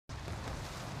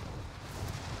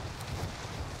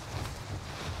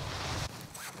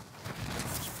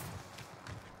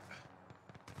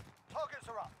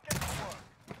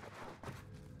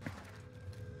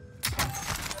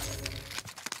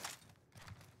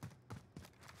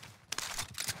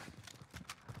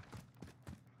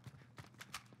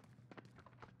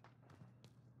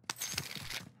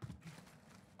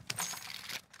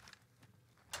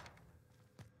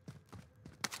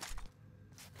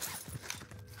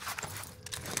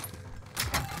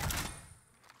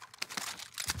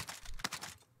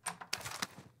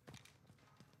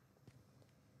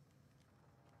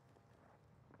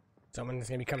Someone's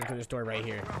gonna be coming through this door right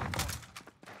here.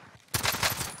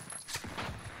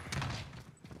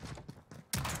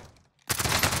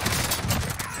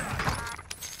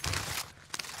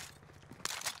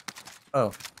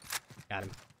 Oh. Got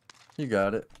him. You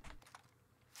got it.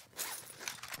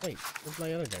 Wait, where's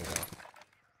my other gun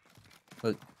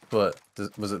go? What?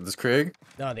 Was it this Krieg?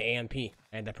 No, the AMP. I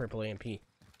had that purple AMP.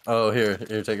 Oh, here,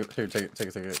 take it. Here, take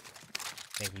it.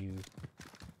 Thank you.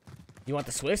 You want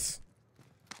the Swiss?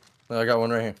 No, I got one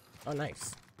right here. Oh,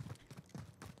 nice.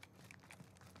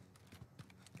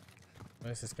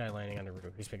 Why is this guy landing on the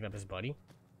roof? He's picking up his buddy?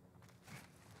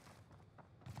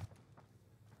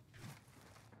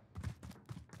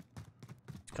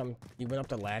 Come, you went up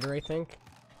the ladder, I think.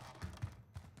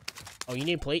 Oh, you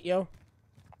need a plate, yo?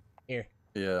 Here.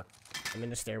 Yeah. I'm in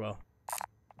the stairwell.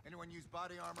 Anyone use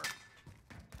body armor?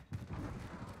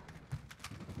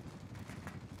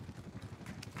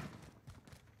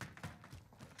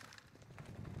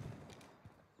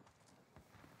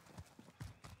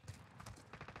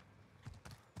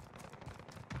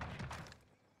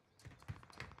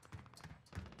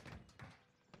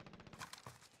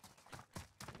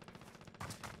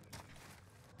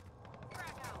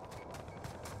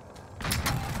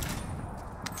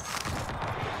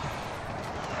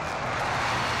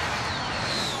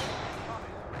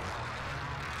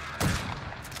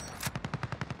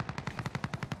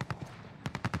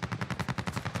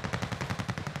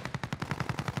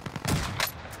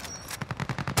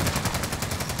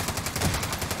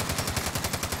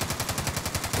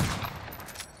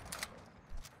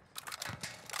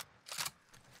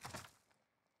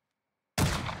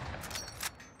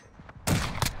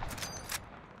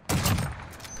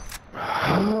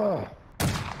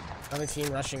 Another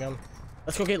team rushing him.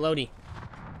 Let's go get Lodi.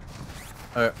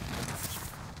 Alright.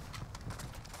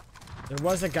 There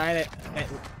was a guy that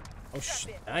oh,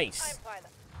 nice.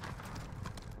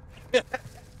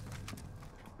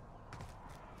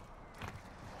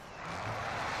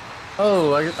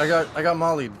 Oh, I got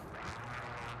mollied.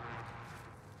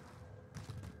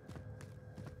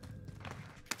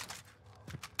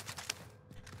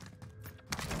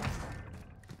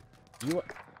 You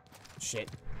shit.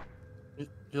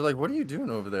 You're like, what are you doing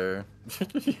over there?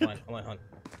 Hold on.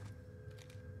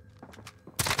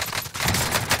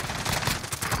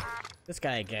 This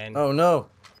guy again. Oh no.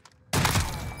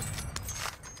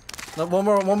 No,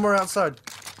 one more outside.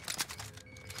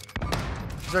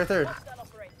 He's right there.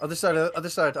 Other side,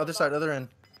 other end.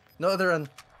 No, other end.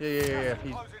 Yeah.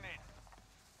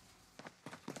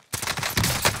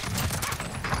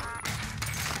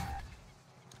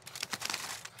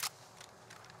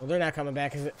 Well, they're not coming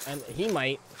back, and he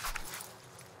might.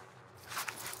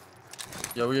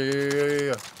 Yo.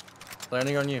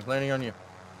 Landing on you.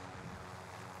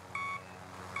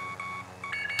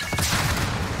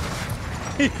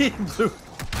 He blew.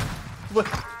 What?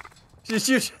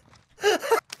 Shoot.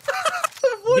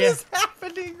 What is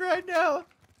happening right now?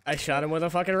 I shot him with a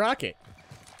fucking rocket.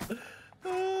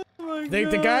 Oh my The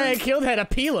God. guy I killed had a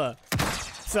Pila.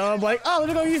 So I'm like, oh, let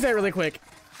me go use that really quick.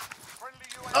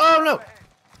 Oh no!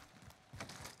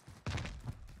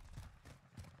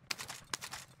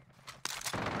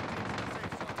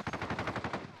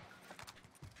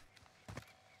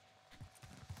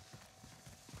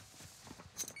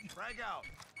 Frag out.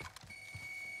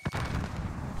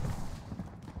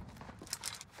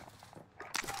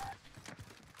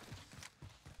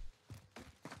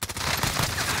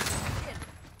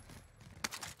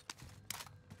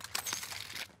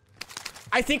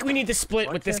 I think we need to split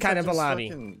Why with this can't kind I of a just lobby.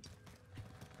 fucking-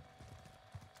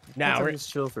 Now Can't I we're just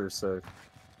chill for a sec.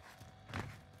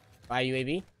 buy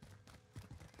UAV.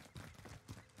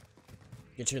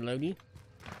 Get your Lodi.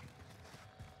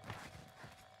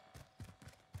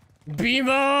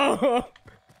 Bimo!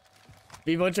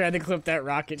 Bimo tried to clip that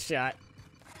rocket shot.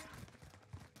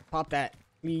 Pop that,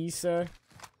 please, sir.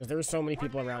 Because there were so many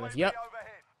people around us. Yep.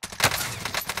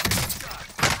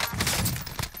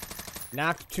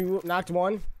 Knocked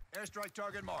one. Airstrike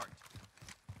target marked.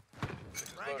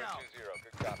 Frag out. 2-0.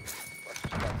 Good copy. Let's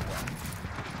start well.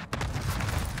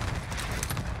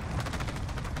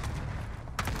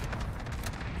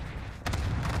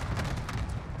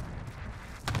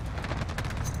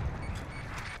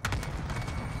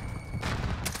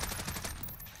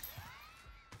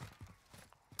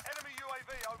 Enemy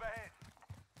UAV overhead.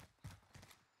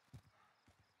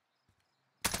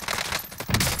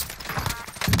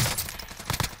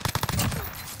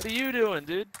 What are you doing,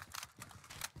 dude?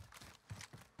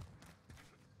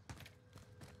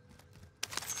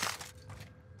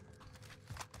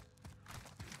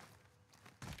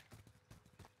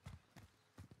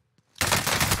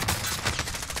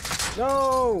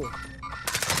 No!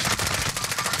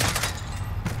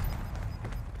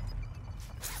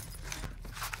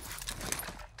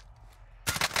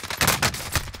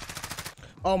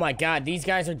 Oh my god, these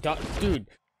guys are dude.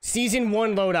 Season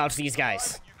 1 loadouts, these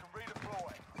guys. You can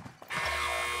redeploy.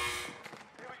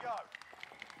 Here we go.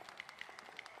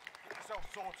 Get yourself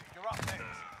sorted. You're up next.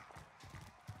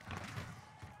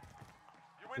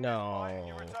 You win No. this fight and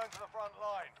you return to the front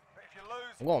line. But if you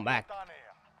lose, I'm going back. you're done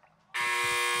here.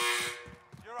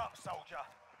 You're up, soldier.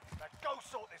 Now go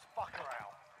sort this fucker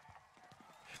out.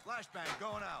 Flashbang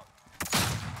going out.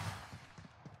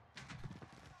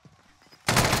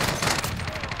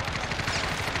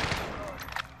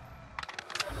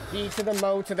 B to the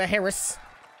Mo to the Harris.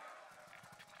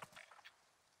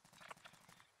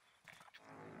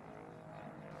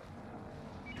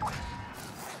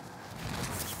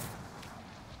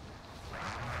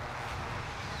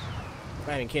 I'm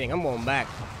not even kidding, I'm going back.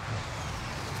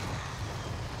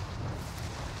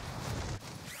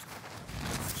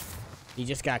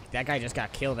 That guy just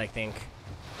got killed, I think.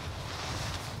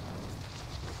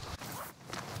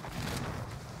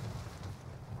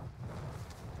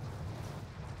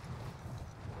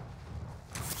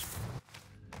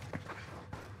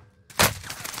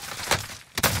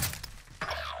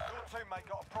 Your teammate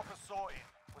got a proper sorting.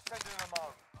 We're sending them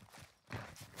home.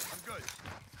 I'm good.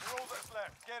 We're all that's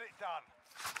left. Get it done.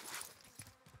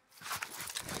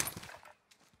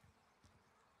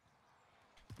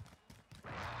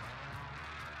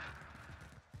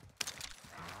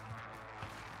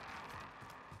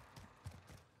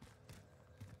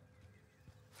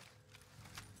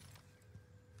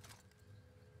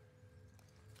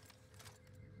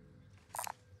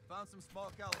 Found some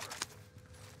small caliber.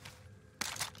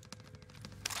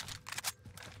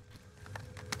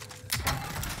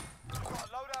 Got a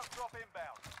loadout drop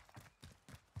inbound.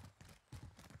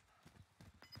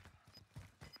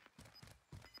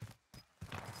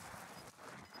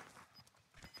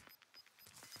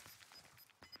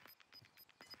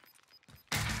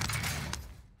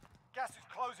 Gas is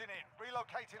closing in.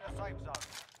 Relocating the safe zone.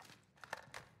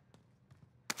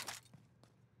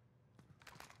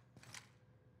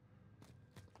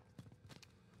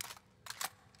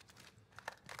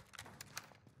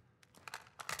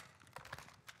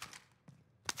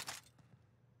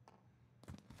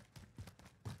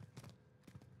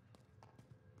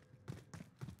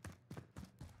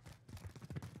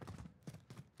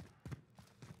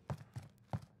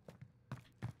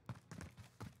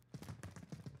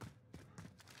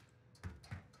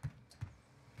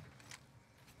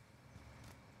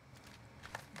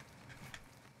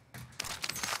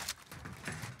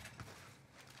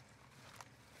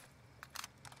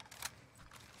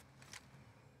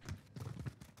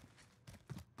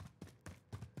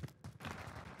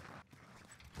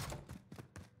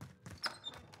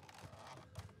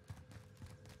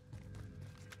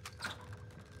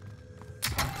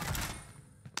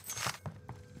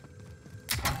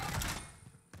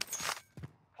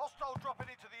 Hostile dropping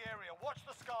into the area. Watch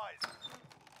the skies.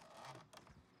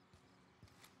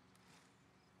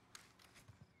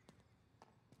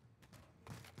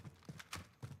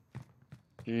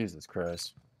 Jesus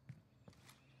Christ.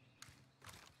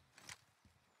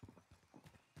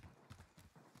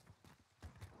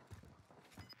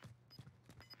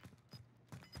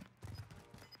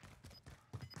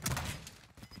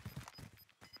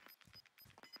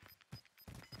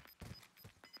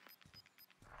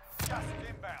 Gas is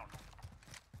inbound.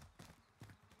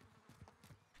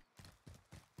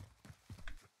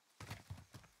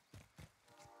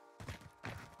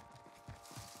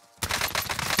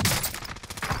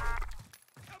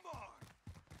 Come on.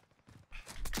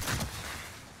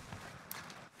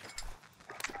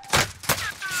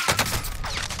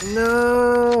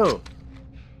 No!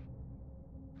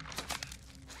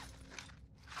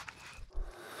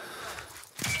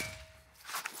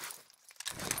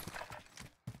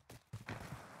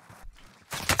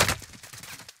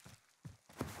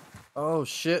 Oh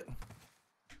shit.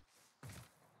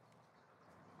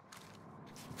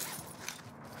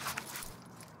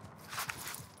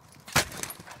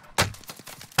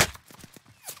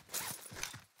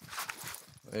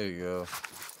 There you go.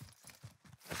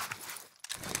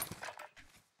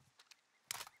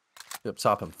 Get up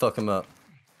top and fuck him up.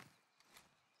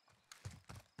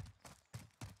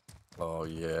 Oh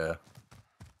yeah.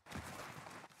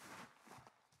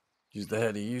 Use the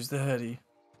heady, use the heady.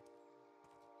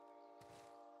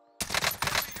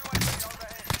 UAV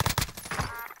overhead.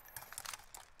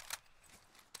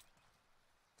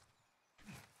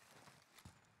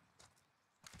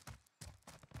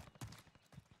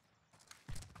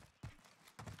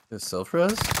 Is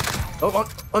self-res? Oh,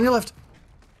 on your left.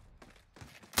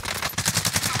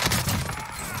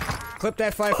 Clip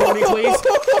that 540, please.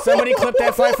 Somebody clip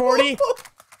that 540.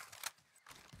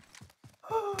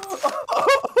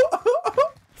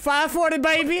 540,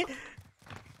 baby.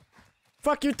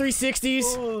 Fuck your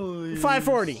 360s. Holy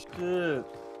 540. Shit.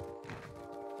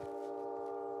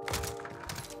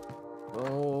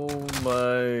 Oh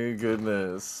my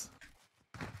goodness.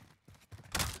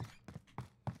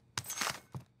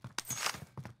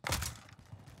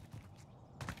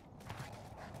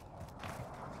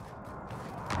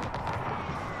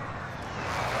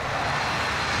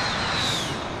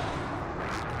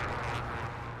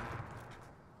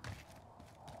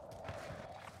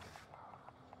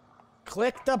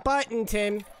 Click the button,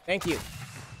 Tim. Thank you.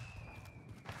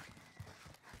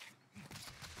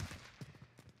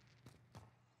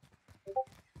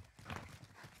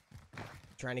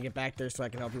 Trying to get back there so I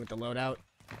can help you with the loadout.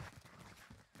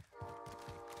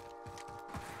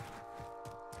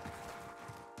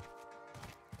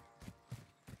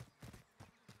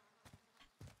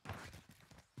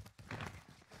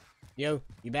 Yo,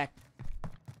 you back?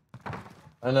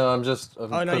 I know, I'm Oh,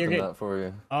 no, you're clipping good. that for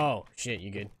you. Oh, shit, you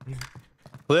good.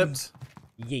 Clipped.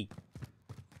 Yeet.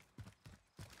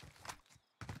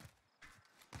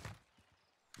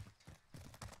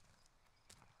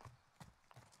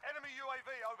 Enemy UAV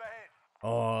overhead.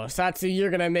 Oh, Satsu,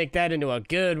 you're gonna make that into a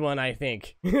good one, I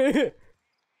think. The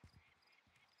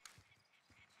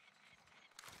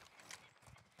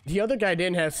other guy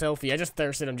didn't have selfie. I just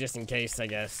thirsted him just in case, I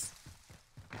guess.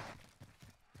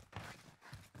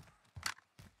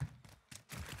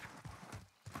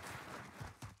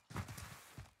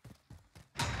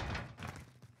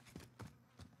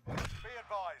 Be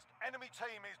advised, enemy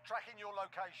team is tracking your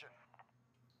location.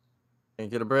 Can't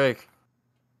get a break.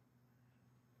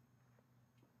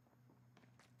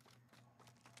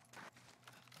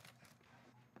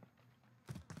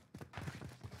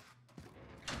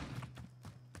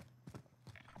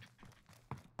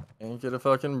 Can't get a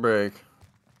fucking break.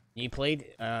 You played,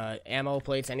 ammo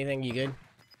plates, anything? You good?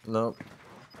 Nope.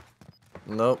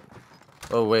 Nope.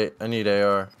 Oh wait, I need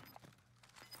AR.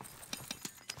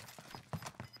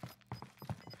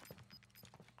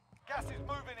 Gas is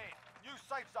moving in. New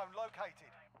safe zone located.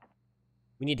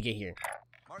 We need to get here.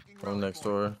 One next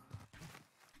door.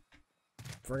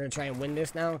 If we're gonna try and win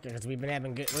this now, because we're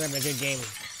having a good game.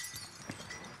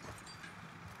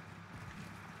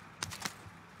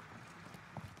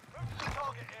 Move to the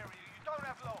target area. You don't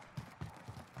have long.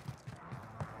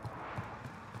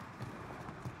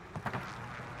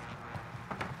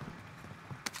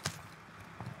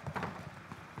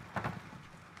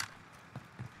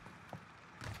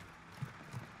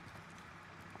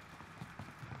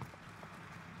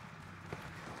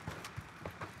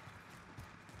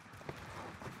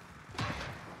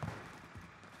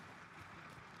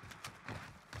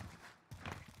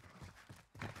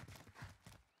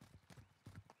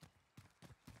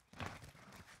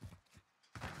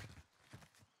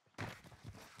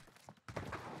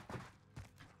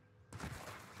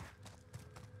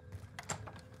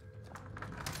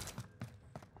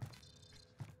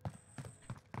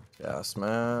 Gas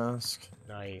mask.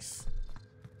 Nice.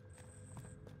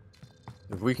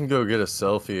 If we can go get a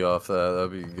selfie off that,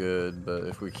 that'd be good. But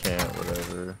if we can't,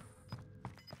 whatever.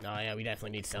 No, yeah, we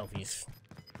definitely need selfies.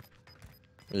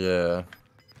 Yeah.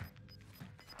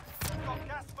 Got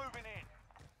gas moving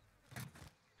in.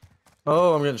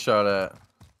 Oh, I'm getting shot at.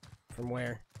 From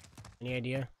where? Any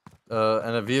idea?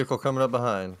 And a vehicle coming up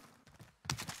behind.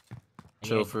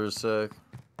 Chill Any, for a sec.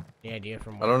 any idea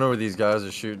from I where? don't know where these guys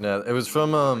are shooting at. It was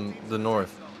from the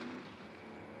north.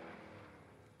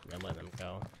 I'm letting them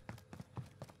go.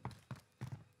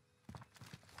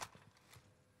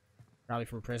 Probably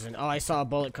from prison. Oh, I saw a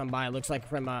bullet come by. It looks like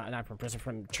from, not from prison,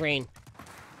 from train.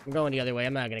 I'm going the other way.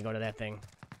 I'm not gonna go to that thing.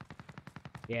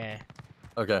 Yeah.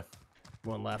 Okay.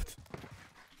 One left.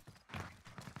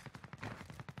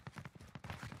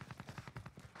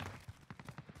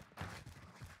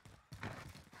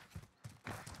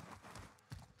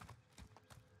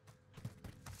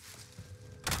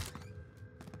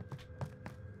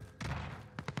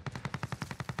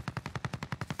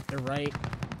 They're right.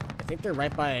 I think they're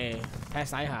right by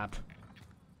past IHOP.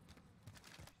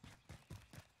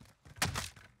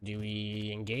 Do we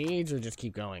engage or just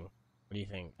keep going? What do you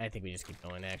think? I think we just keep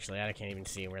going, actually. I can't even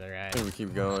see where they're I at. think we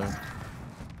keep going.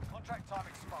 Contract time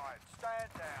expired. Stand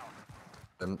down.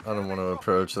 I don't want to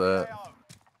approach that.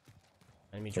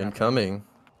 Let me drop Incoming.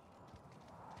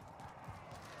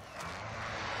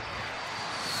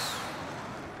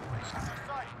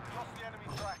 Lost the enemy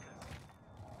trackers.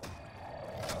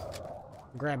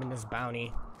 grabbing this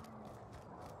bounty.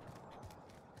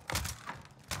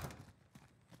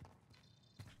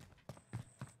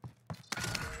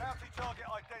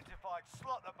 side.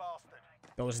 Slot the bastard.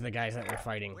 Those are the guys that we're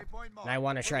fighting. And I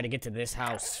want to try to get to this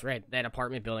house, right? That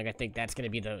apartment building. I think that's going to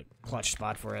be the clutch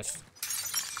spot for us.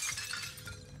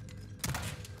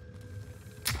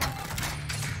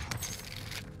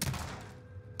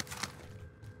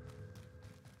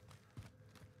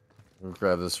 We'll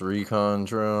grab this recon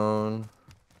drone.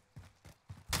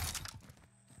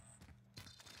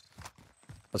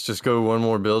 Let's just go one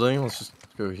more building. Let's just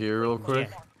go here real quick.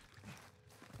 Yeah.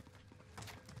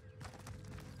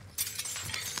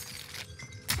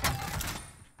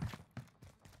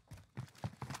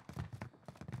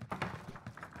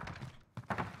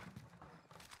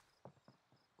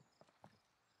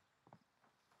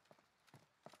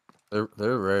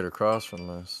 They're right across from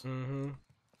us. Mm-hmm.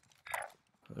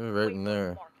 They're right in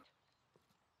there.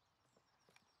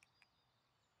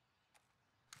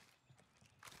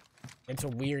 It's a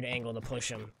weird angle to push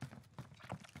him.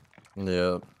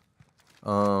 Yeah.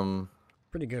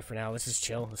 Pretty good for now. Let's just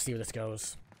chill. Let's see where this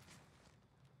goes.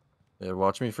 Yeah,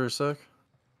 watch me for a sec.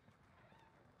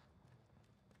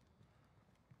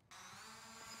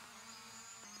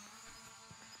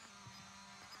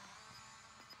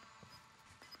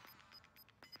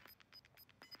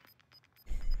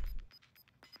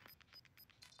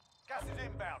 Gas is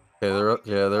inbound.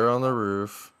 Okay, they're on the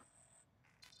roof.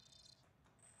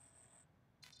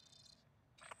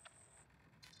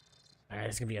 Alright,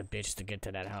 it's gonna be a bitch to get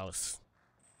to that house.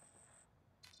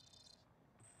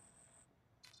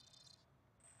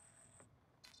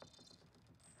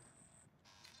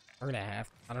 We're gonna have.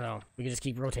 I don't know. We can just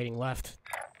keep rotating left.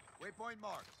 Waypoint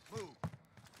mark.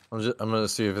 Move. I'm gonna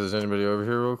see if there's anybody over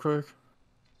here real quick.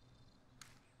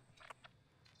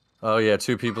 Oh yeah,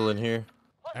 2 people in here.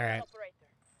 Alright.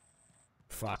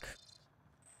 Fuck.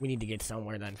 We need to get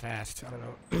somewhere then fast. I don't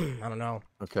know. I don't know.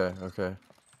 Okay.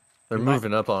 They're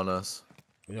moving up on us.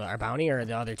 Our bounty or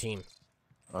the other team?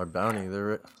 Our bounty,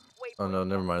 they're. Oh no,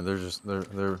 never mind. They're just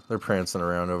they're prancing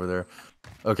around over there.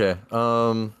 Okay.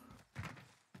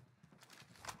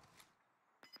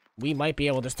 We might be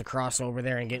able just to cross over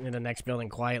there and get into the next building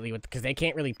quietly, with because they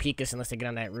can't really peek us unless they get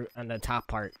on that on the top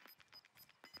part.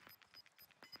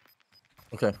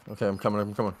 Okay, I'm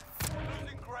coming. Losing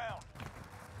ground.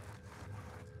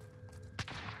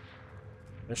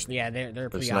 They're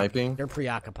sniping? They're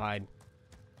preoccupied.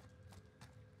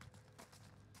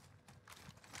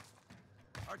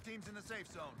 Our team's in the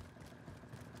safe zone.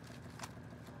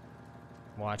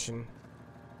 Watching.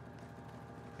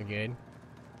 We're good.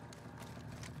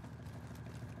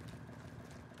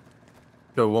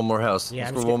 Go one more house. Yeah,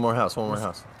 Let's go one more house. One more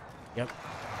house. Yep.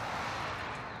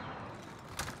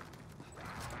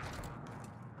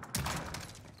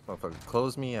 Motherfucker,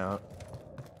 close me out.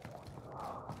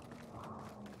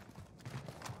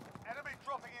 Enemy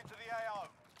dropping into the AO.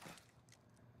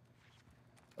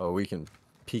 Oh, we can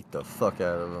peek the fuck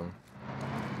out of them.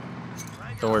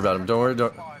 Don't worry about him. Don't worry.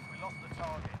 Don't. We lost the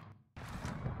target.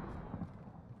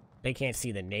 They can't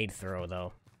see the nade throw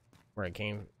though, where it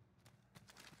came.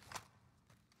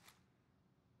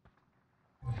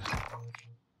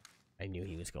 I knew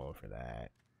he was going for that.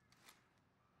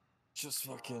 Just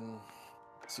fucking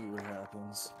see what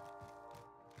happens.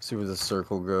 See where the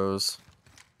circle goes.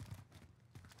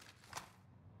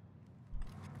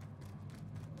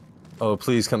 Oh,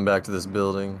 please come back to this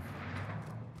building.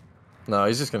 No,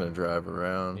 he's just gonna drive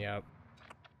around. Yep.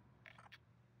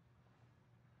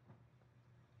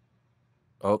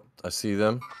 Oh, I see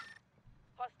them.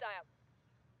 Hostile.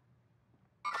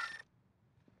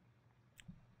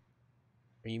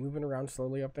 Are you moving around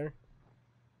slowly up there?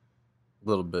 A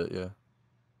little bit, yeah.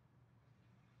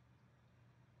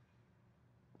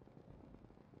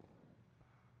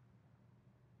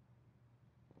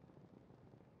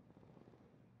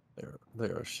 They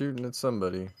are shooting at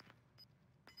somebody.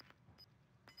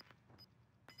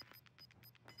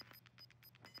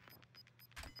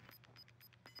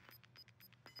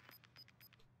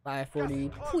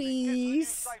 $540, please.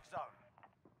 Safe zone.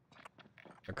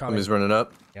 They're coming. Somebody's running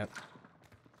up. Yep.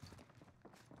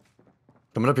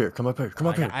 Coming up here. Come up here. Come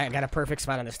up here. I got a perfect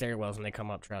spot on the stairwells when they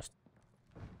come up. Trust.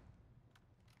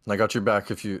 I got your back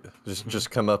if you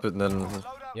just come up and then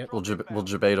Yep. we'll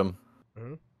debate them.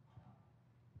 Mhm.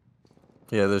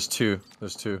 Yeah, there's 2.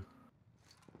 There's 2.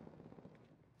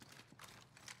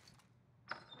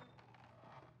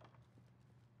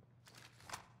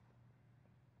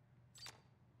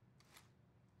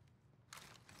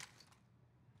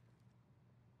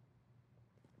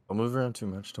 Don't move around too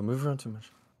much. Don't move around too much.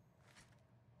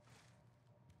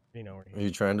 You know where Are he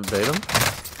you trying to bait him?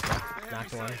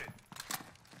 knocked one.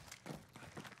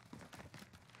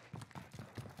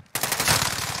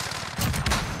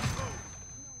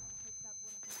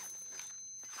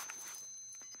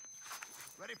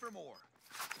 Ready for more.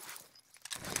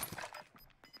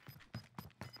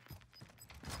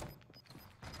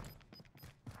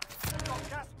 Got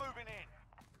gas moving in.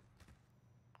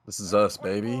 This is us,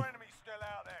 24 baby. enemies still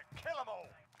out there. Kill them all.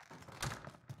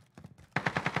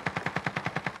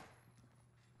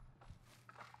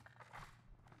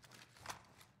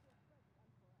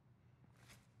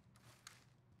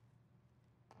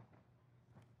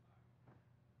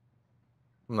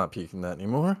 I'm not peeking that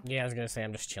anymore. Yeah, I was gonna say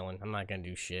I'm just chilling. I'm not gonna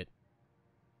do shit.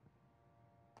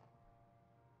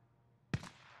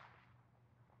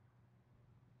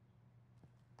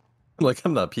 Like,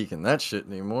 I'm not peeking that shit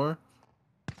anymore.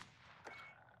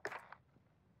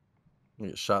 I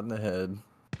get shot in the head.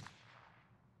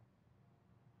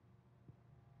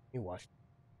 You watch.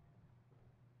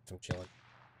 Some chilling.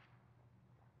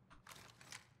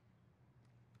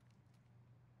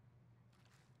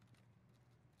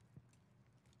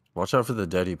 Watch out for the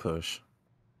Deddy push.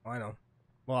 Oh, I know.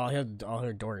 Well, I'll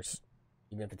hear doors,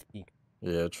 even if it's peak.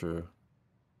 Yeah, true.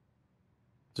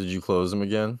 Did you close them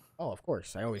again? Oh, of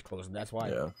course. I always close them. That's why.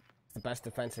 Yeah. It's the best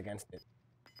defense against it.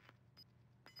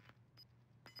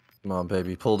 Come on,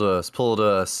 baby. Pull to us. Pull to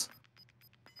us.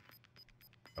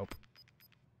 Nope.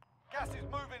 Gas is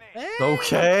moving in.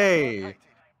 Okay. Located.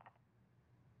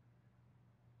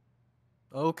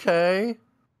 Okay.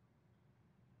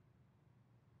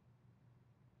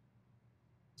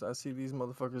 So I see these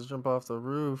motherfuckers jump off the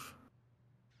roof.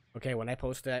 Okay, when I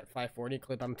post that 540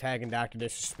 clip, I'm tagging Dr.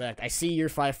 Disrespect. I see your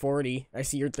 540. I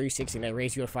see your 360, and I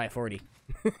raise you a 540.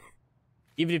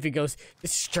 Even if he goes,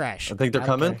 this is trash. I think they're don't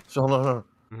coming. care. So hold on, hold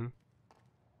on.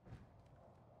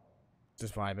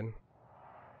 Just vibing.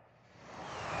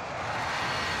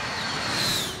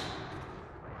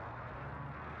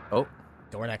 Oh.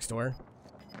 Door next door.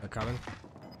 They're coming.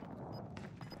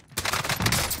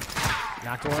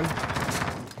 Knocked one.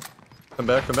 Come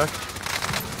back, come back.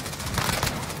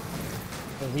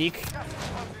 They're weak. Gas is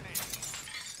closing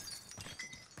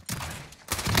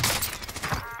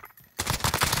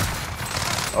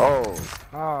in.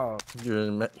 Oh. You're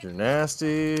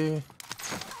nasty.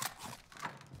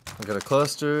 I got a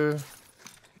cluster.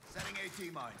 Setting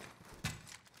AT mine.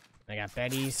 I got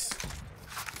Betty's.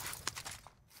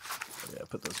 Yeah,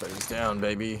 put those babies down,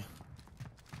 baby.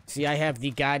 See, I have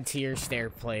the god tier stare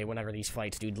play whenever these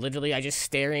fights, dude. Literally, I'm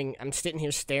sitting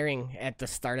here staring at the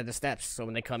start of the steps, so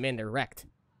when they come in, they're wrecked.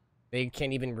 They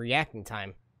can't even react in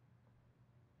time.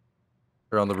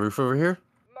 They're on the roof over here.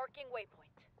 Marking waypoint.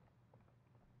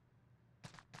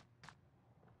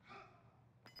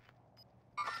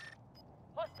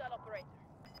 Hostile operator.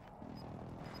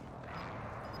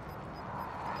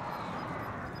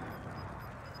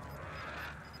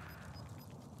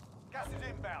 Gas is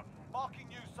inbound. Marking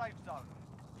new safe zone.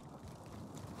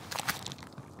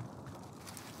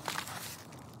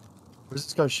 Where's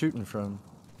this guy shooting from?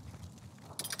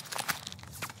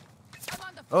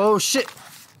 Oh shit!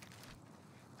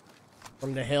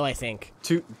 From the hill, I think.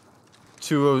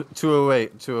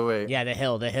 208. Yeah, the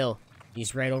hill.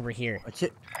 He's right over here. I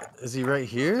can't. Is he right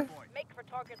here? Make for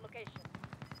target location.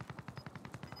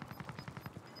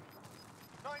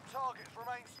 9 targets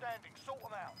remain standing. Sort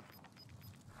them out.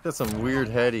 Got some weird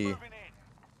heady. Moving in.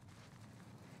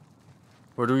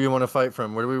 Where do we want to fight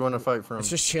from? Where do we want to fight from? Let's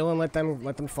just chill and let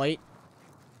them fight.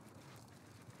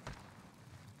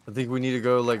 I think we need to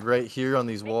go like right here on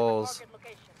these Make for walls. target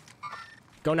location.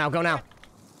 Go now, go now.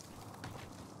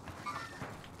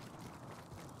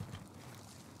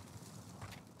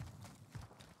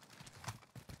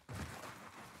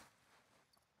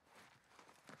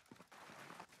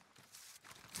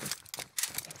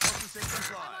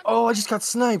 Oh, I just got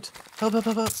sniped. Help, help,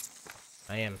 help, help.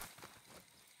 I am.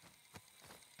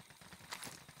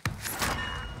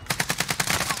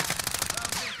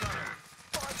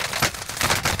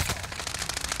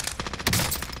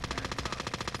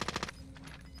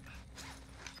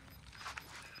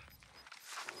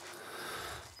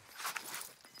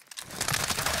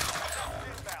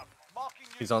 Inbound. Marking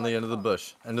new He's on the safe end of the zone.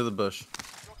 bush. End of the bush.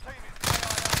 Your team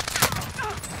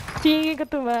is Chingue que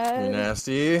tu You're madre.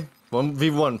 nasty.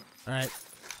 1v1. Alright.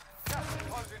 gas is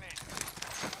closing in.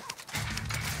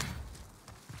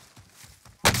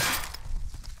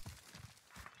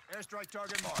 Airstrike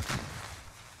target marked.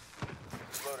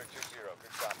 Loader 2-0.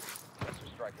 Good copy. Let's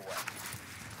just strike away.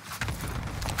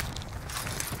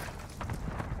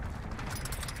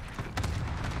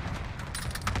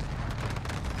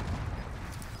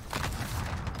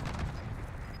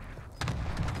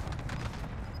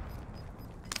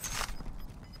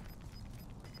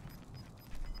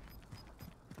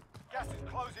 Gas is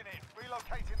closing in.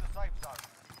 Relocating the safe zone.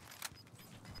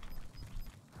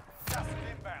 Gas is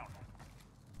inbound.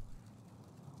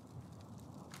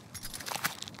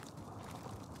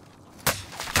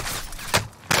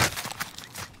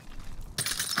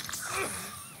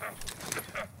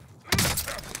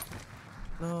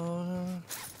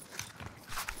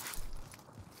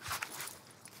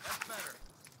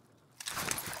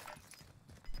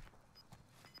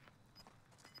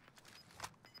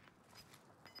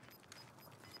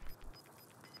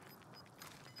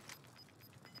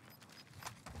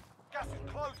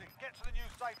 closing. Get to the new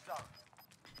safe zone.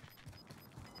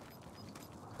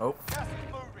 Oh. Gas is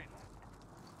moving.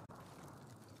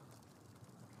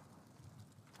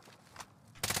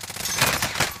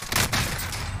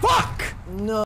 Fuck! No.